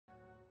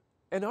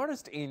An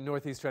artist in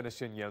northeast China's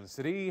Shenyang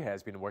City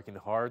has been working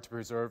hard to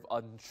preserve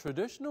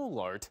traditional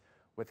art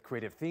with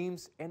creative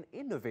themes and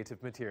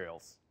innovative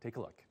materials. Take a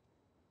look.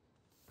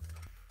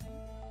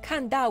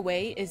 Kan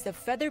Dawei is a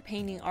feather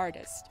painting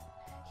artist.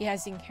 He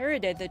has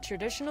inherited the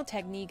traditional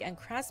technique and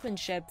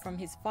craftsmanship from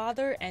his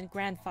father and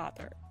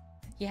grandfather.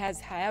 He has,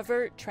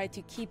 however, tried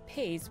to keep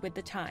pace with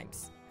the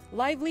times.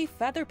 Lively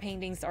feather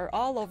paintings are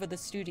all over the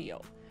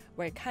studio,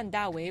 where Kan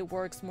Dawei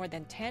works more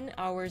than 10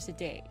 hours a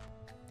day.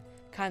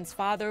 Kan's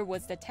father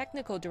was the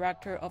technical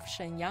director of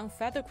Shenyang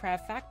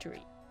Feathercraft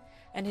Factory,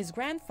 and his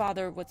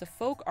grandfather was a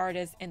folk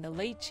artist in the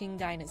late Qing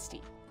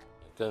dynasty.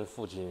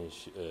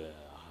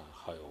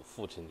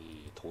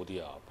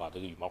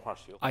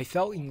 I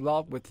fell in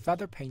love with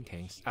feather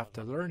paintings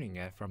after learning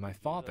it from my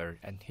father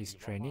and his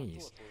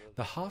trainees.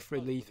 The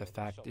half-relief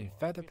effect in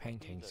feather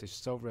paintings is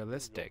so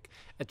realistic,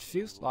 it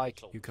feels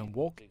like you can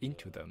walk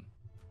into them.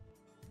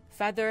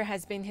 Feather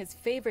has been his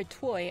favorite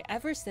toy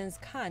ever since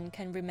Kan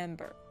can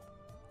remember.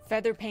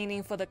 Feather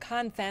painting for the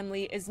Kan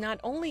family is not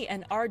only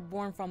an art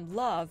born from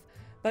love,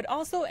 but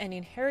also an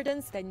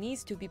inheritance that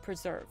needs to be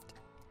preserved,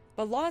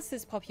 but lost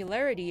its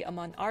popularity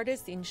among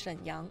artists in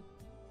Shenyang.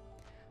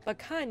 But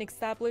Kan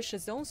established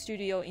his own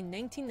studio in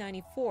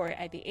 1994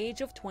 at the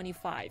age of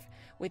 25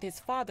 with his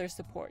father's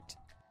support,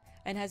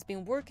 and has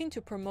been working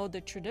to promote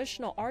the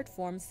traditional art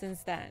form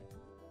since then.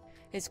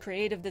 His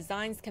creative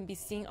designs can be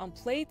seen on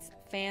plates,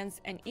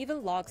 fans, and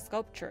even log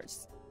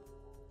sculptures.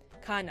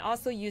 Kan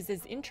also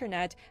uses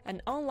internet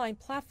and online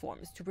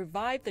platforms to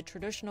revive the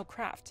traditional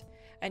craft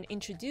and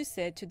introduce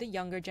it to the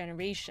younger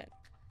generation.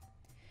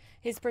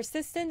 His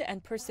persistence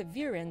and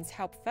perseverance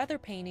helped feather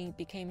painting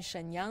become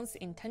Shenyang's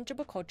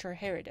intangible cultural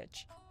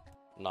heritage.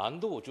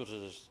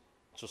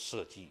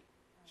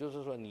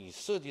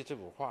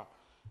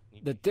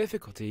 The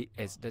difficulty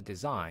is the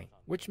design,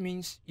 which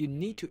means you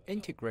need to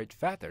integrate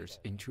feathers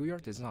into your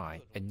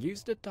design and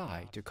use the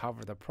dye to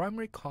cover the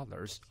primary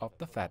colors of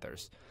the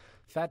feathers.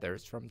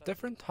 Feathers from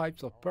different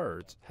types of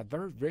birds have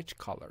very rich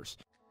colors.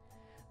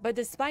 But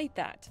despite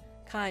that,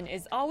 Kan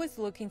is always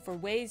looking for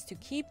ways to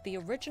keep the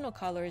original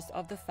colors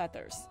of the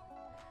feathers,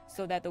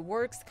 so that the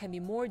works can be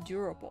more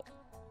durable.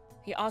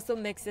 He also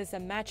mixes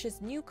and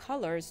matches new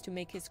colors to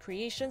make his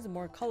creations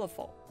more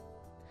colorful.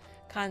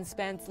 Kan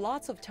spends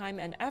lots of time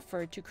and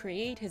effort to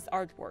create his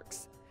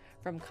artworks,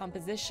 from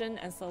composition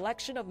and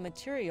selection of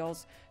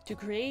materials to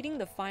creating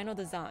the final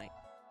design.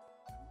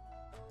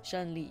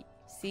 Shen Li,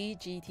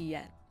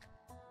 CGTN.